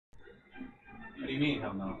What do you mean,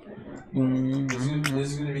 hell no?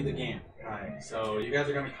 This is gonna be the game. Alright, so you guys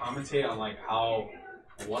are gonna commentate on like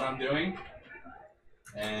what I'm doing,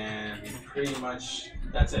 and pretty much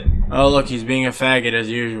that's it. Oh look, he's being a faggot as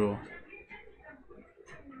usual.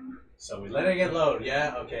 So we let it get low,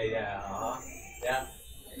 yeah? Okay, yeah, yeah.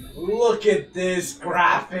 Look at this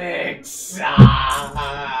graphics!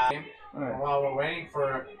 Alright. While we're waiting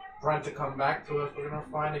for Brent to come back to us, we're gonna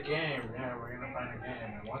find a game. Yeah, we're gonna find a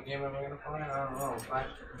game. And what game am I gonna find? I don't know.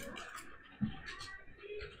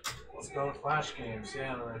 Let's go with Flash games.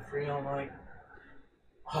 Yeah, they're free on like.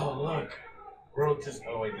 Oh look, Road to.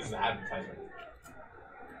 Oh wait, this is an advertisement.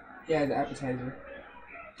 Yeah, the appetizer.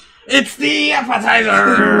 It's the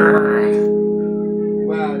appetizer!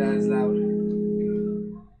 Wow, that is loud.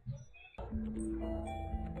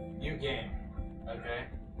 New game. Okay.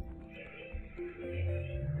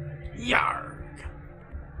 Yarg.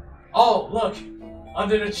 Oh look,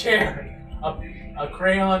 under the chair, a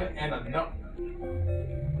crayon and a note.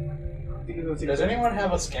 Does anyone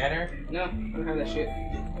have a scanner? No, I don't have that shit.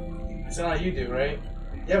 It's not you do, right?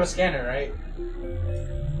 You have a scanner, right?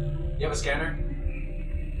 You have a scanner?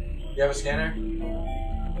 You have a scanner?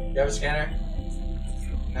 You have a scanner?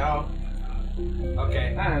 No?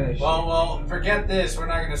 Okay. I don't have that shit. Well, forget this. We're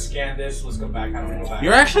not gonna scan this. Let's go back. How do we go back?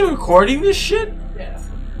 You're actually recording this shit? Yeah.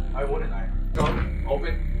 Why wouldn't I? Go.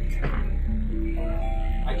 Open.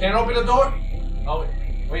 I can't open the door. Oh,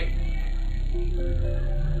 wait.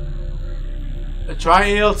 Try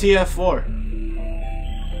ALTF4.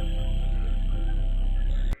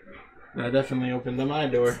 That definitely opened my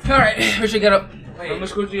door. Alright, we should get up. Wait. I'm gonna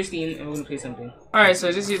scroll through your Steam and we're gonna play something. Alright,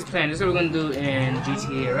 so this is the plan. This is what we're gonna do in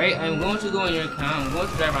GTA, right? I'm going to go in your account. I'm going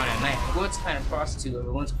to drive around at night. I'm going to find a prostitute or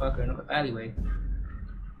we're going to fuck her in an alleyway.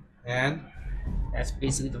 And? That's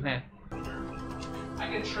basically the plan. I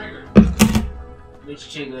can trigger.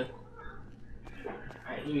 Which trigger?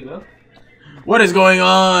 Alright, here we go. What is going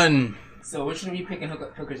on? So what should we be picking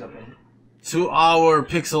hookers up in? To our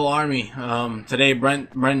Pixel Army. Today Brent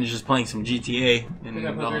is just playing some GTA and Pick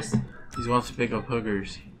up hookers. he wants to pick up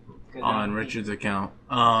hookers on Richard's account.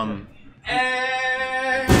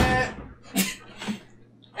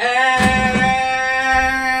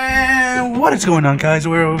 What is going on, guys?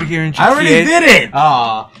 We're over here in GTA. I already did it!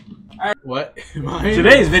 What?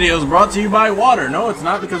 Today's video is brought to you by water. No, it's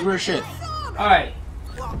not because we're shit. Alright.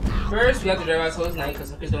 First, we have to drive out till night because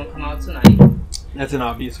hookers don't come out tonight. That's an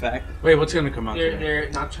obvious fact. Wait, what's gonna come out They're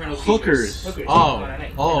nocturnal Hookers. Hookers.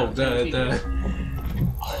 Oh, the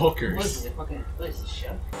hookers. What is it? Fucking, what is this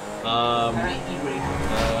shit?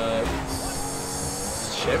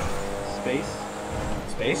 Ship?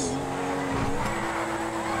 Space?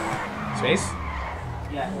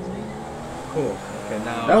 Yeah. Cool. Okay,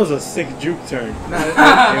 now. That was a sick juke turn. No,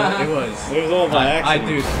 it was. It was all by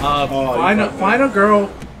accident. I do. Find a girl,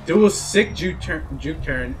 do a sick juke turn,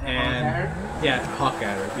 and hawk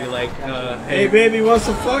at her. Be like, Hey baby, wants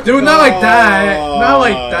to fuck? dude, not like that. Not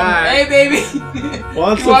like that. Hey baby!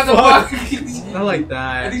 Wants to fuck? Not like I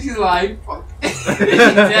that. think she's lying. Fuck. She's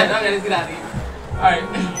dead. Okay, let's get out of here.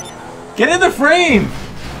 Alright. Get in the frame!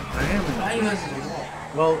 I am. I didn't know this was wrong.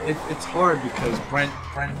 Well, it's hard because Brent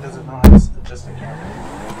doesn't know how to adjust the camera.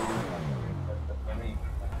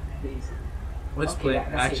 Let's play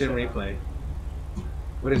action replay.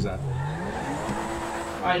 What is that?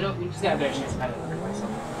 Alright, no, we just got a better chance. I don't remember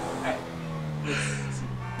myself. Alright.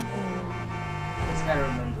 Let's gotta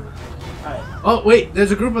remember. Alright. Oh wait,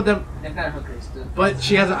 there's a group of them, They're kind of hookers, dude. but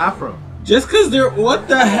she has an afro. Just cause they're what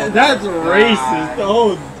the heck? That's racist.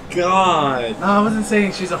 Oh god. No, I wasn't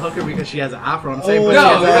saying she's a hooker because she has an afro. I'm saying, Oh but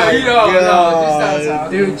no, she has no, just stop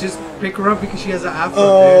talking. Dude, just pick her up because she has an afro.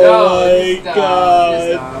 Oh Dude. my god.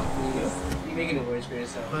 Just stop, please. You're making it worse for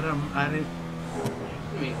yourself. But I didn't.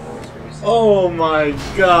 You're making it worse for yourself. Oh my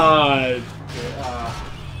god.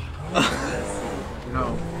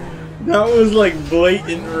 No. That was like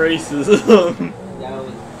blatant racism. That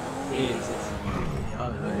was racist.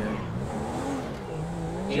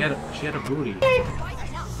 She had a booty.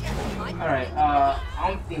 Alright, I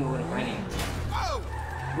don't think we're gonna find any.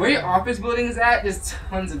 Where your office building is at, there's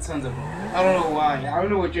tons and tons of them. I don't know why. I don't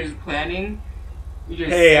know what you're planning. You just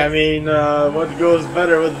Hey, I mean, what goes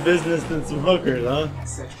better with business than some hookers, huh?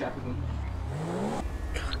 sex trafficking.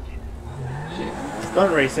 Shit.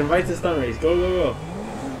 Stunt race, invite to stunt race. Go, go, go.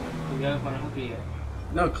 We haven't found a hooker yet.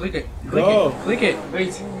 No, click it. Go. Click it.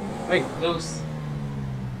 Wait. Close.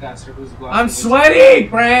 Got circles. I'm sweating,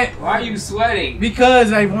 Brent. Why are you sweating?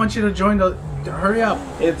 Because I want you to join the. Hurry up.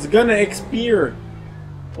 It's gonna expire.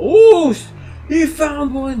 Ooh, he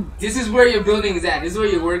found one. This is where your building is at. This is where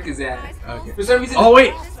your work is at. Okay. For some reason. Oh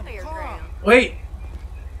wait. Wait.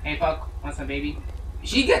 Hey, fuck. Want some, baby?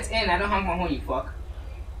 She gets in. I don't honk my horn, you fuck.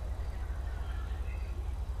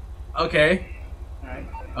 Okay. Alright.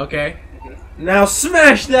 Okay. Now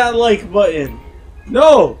smash that like button.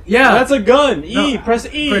 No. Yeah. That's a gun. E. No. Press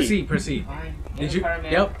E. Press E. Press E. Fine. Did you?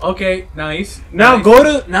 Fireman. Yep. Okay. Nice. Now nice.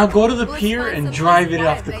 go to the pier and drive it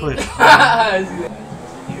off the cliff.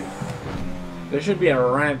 There should be a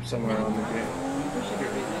ramp somewhere on the pier.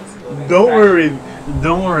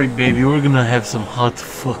 Don't worry, baby. We're gonna have some hot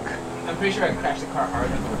fuck. I'm pretty sure I crashed the car hard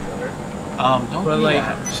on the trailer. Don't. But do like,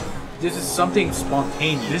 that. This is something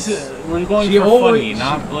spontaneous. this is we're going She for always- funny,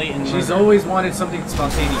 not blatant. She's murder. always wanted something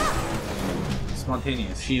spontaneous.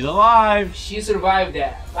 Spontaneous. She's alive. She survived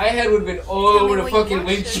that. My head would have been all over the fucking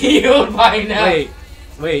windshield by now.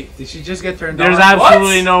 Wait. Did she just get turned There's on?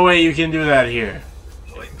 absolutely no way you can do that here.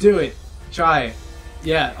 Do it. Try it.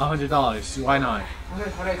 Yeah, $100. Why not? How do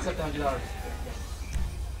I accept $100?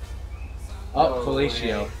 Oh,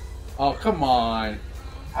 fellatio. Oh, come on.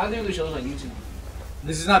 I don't think we shows on YouTube.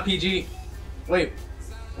 This is not PG. Wait,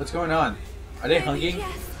 what's going on? Are they hugging?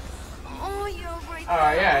 Oh, you're great.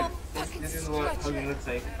 Yeah. This is what hugging looks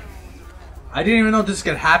like. I didn't even know this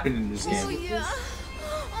could happen in this Oh, game. yeah.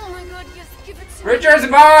 Oh my god, yes, give it to me. Richard's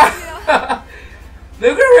bar!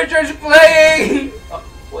 Look at Richard's playing! Oh,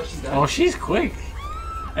 what she's done? Oh, she's quick,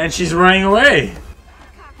 and she's running away.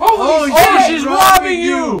 Holy Oh, shit! she's robbing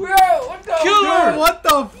you! Yo, what the Kill her! What the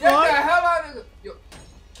Get the fuck? hell out of Yo,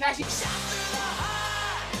 Cassie.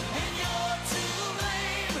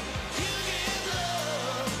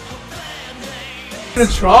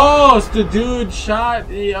 Oh, it's the dude shot.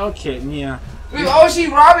 Yeah, okay, yeah. Wait, oh, she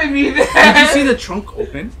robbing me then! Did you see the trunk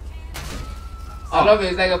open? I love it.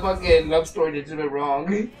 It's like a fucking love story that's went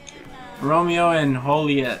wrong. Romeo and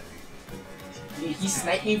Juliet. He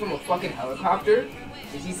sniped me from a fucking helicopter?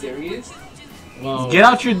 Is he serious? Well, Get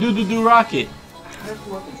out your doo-doo-doo rocket. How does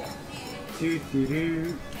the weapons out?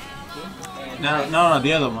 And No,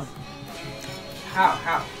 the other one.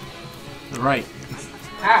 How? The right.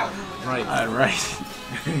 How? right. Right.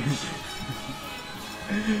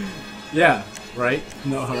 Yeah, right.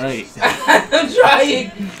 No, right. I'm trying!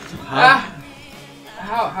 How?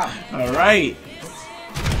 All right.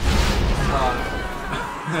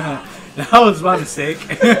 That was my mistake.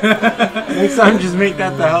 Next time, just make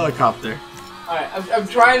that the helicopter. Alright, I'm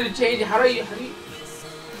trying to change it. How do you...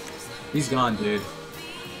 He's gone, dude.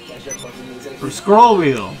 For scroll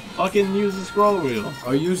wheel. Fucking use the scroll wheel.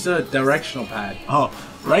 Or use the directional pad. Oh,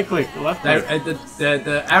 right click, left click.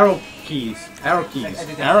 The arrow keys. Arrow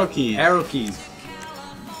keys. Arrow keys. Arrow keys.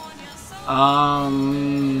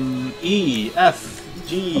 E, F,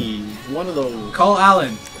 G. One of those. Call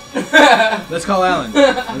Alan. Let's call Alan.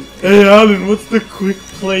 Hey Alan, what's the quick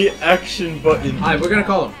play action button? Alright, we're gonna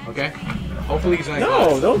call him, okay? Hopefully he's gonna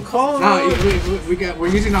No, don't call him. No, we're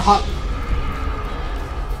using the hot.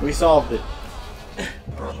 We solved it.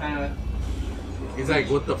 He's like,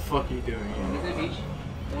 what the fuck are you doing? Beach.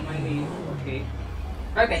 Don't mind me. Okay.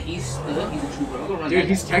 The fact that he's stood, he's a trooper. I'm gonna run Dude, that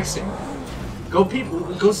he's texting.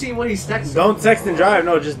 Go see what he's texting. Don't text and drive.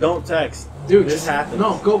 No, just don't text. Dude, this just happens.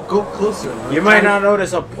 No, go closer. You might not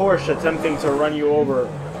notice a Porsche attempting to run you over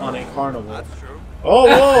on a carnival. That's true. Oh,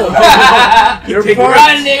 whoa! You're Take parked.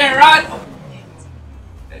 Run, nigga, run!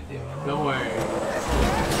 Don't worry.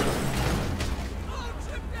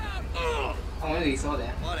 I wonder if he saw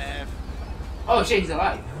that. Oh shit, he's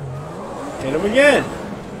alive. Hit him again.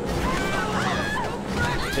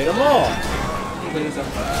 Hit them all. He put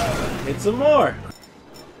himself Hit some more.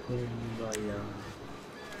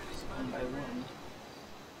 one by one.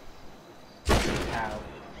 Ow.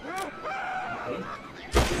 Okay.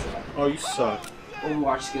 Oh, you suck.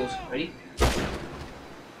 Overwatch skills. Ready?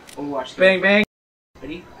 Overwatch skills. Bang bang.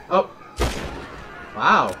 Ready? Oh.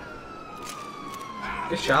 Wow.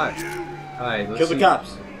 Good shot. Alright, let's Kill the see.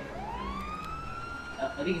 cops.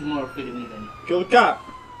 I think he's more afraid of me than. Kill the cop.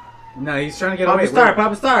 No, he's trying to get Pop away. a star.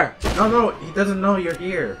 Pop a star. No, he doesn't know you're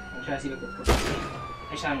here. I'm trying to see what the.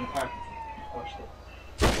 I shot him in the car. Oh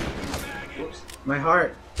shit. Whoops. My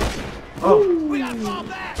heart. Oh.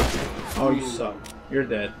 Oh, you suck. You're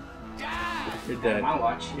dead. You're dead. My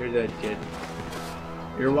watch. You're dead, kid.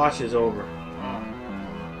 Your watch is over.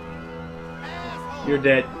 You're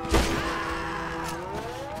dead.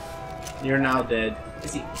 You're now dead.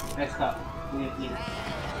 Let's see. Next cop.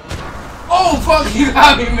 Oh fuck! You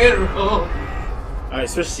got me mid-roll. Alright,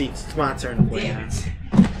 switch seats. It's my turn to play. Damn it.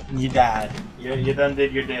 You died. You done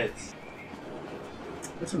did your deaths.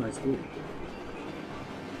 That's a nice movie.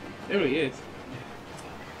 There he is.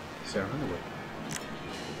 Sarah Underwood.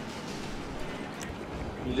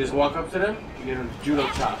 You just walk up to them, you get a judo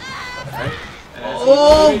chop, right? And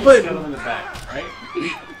Oh, you but- kill them in the back, right?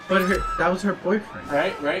 But that was her boyfriend.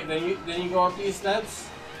 Right. Then you go up these steps.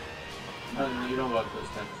 Oh, no, you don't go up those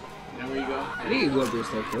steps. You know where you go? I think you go up those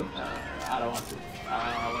steps, too. I don't want to. Where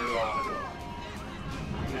do I want to go?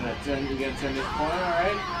 You're gonna turn this corner,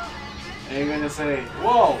 alright? And you're gonna say,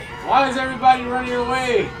 "Whoa! Why is everybody running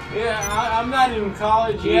away? Yeah, I'm not in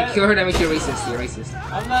college yet. You kill her, that makes you racist. You're racist.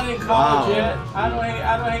 I'm not in college yet. I don't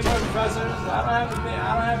hate my professors. I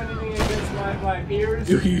don't have anything against my peers."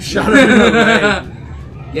 You shot her in the leg.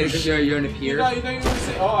 Yeah, because you're in a peer. You thought you were gonna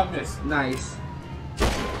say, "Oh, I missed." Nice. You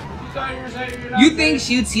thought you were saying you're not. You think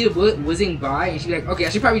she'd see the bullet whizzing by and she'd be like, okay, I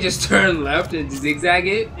should probably just turn left and zigzag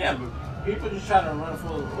it? Yeah, but people just try to run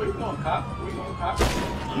full of. Where you going, cop? Where you going, cop?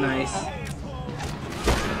 Nice.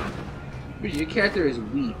 Your character is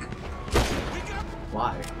weak.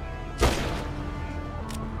 Why?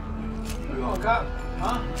 Where you going, cop?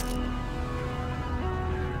 Huh?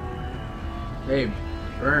 Hey,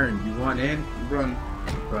 Burn, you want in? Run.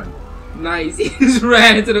 Run. Nice. He just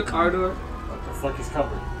ran into the car door. What the fuck is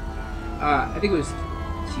covered? I think it was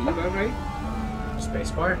Q, about right?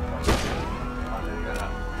 Spacebar?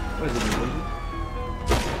 What is it?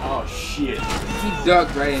 Oh shit. He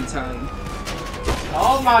ducked right in time.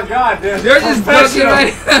 Oh my god, they're just ducking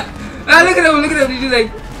right. Ah, look at him, He's just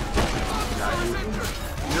like.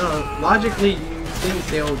 You know, logically, you think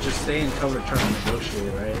they'll just stay in cover trying to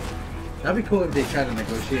negotiate, right? That'd be cool if they try to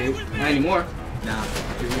negotiate. Not anymore. Nah,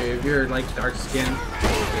 if you're like dark skin,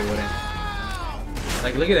 they wouldn't.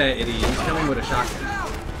 Like, look at that idiot. He's coming with a shotgun.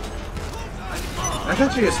 That's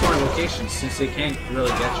actually a smart location since they can't really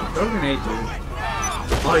get you. Throw a grenade, dude.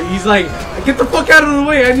 Oh, he's like, get the fuck out of the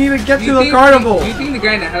way. I need to get to the carnival. Do you think the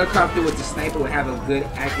guy in the helicopter with the sniper would have a good,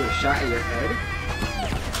 accurate shot at your head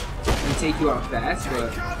and take you out fast?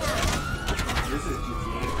 But This is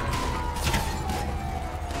GTA.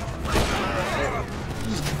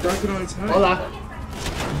 just duck it on time. Hola.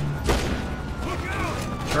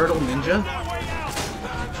 Turtle Ninja?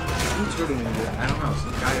 Who's Turtle Ninja? I don't know.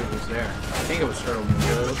 Some guy was there. I think it was Turtle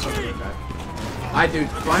Ninja. It was something like that. Alright, dude.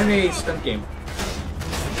 Find a stunt game.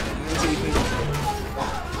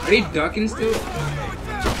 Are they ducking still?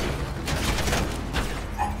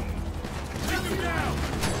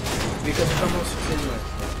 Because it's almost similar.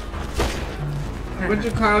 A bunch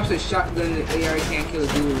of cops, a shotgun, the AR can't kill a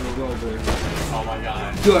dude with a revolver. Oh my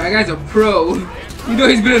god. Yo, that guy's a pro. You know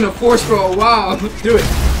he's been in the force for a while. Do it.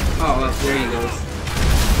 Oh, well, there he goes.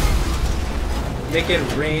 Make it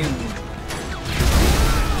rain.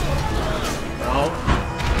 Bro.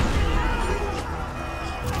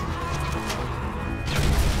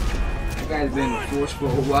 That guy's been in the force for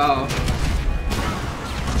a while.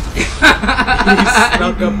 He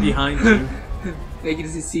snuck up behind you. Make it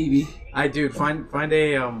to see me. Alright, dude, find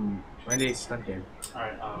a stunt game.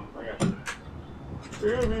 Alright, I got you.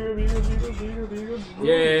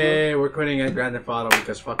 Yay, we're quitting at Grand Theft Auto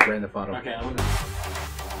because fuck Grand Theft Auto. Okay, I'm gonna.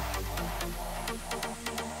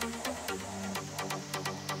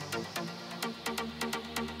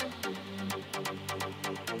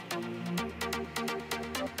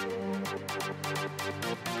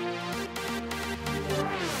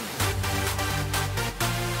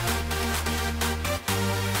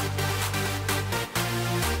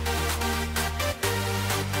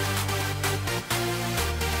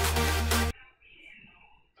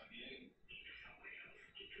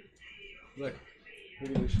 Look.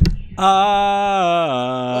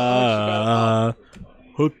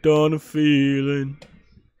 Hooked on a feeling.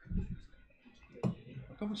 Look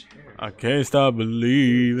how much hair. I can't stop It's gonna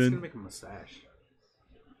believing make a mustache.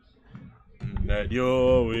 that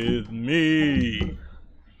you're with me.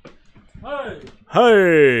 Hey!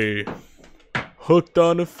 Hey, hooked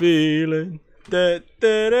on a feeling. Da,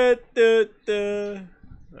 da, da, da, da.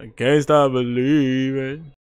 I can't stop believing.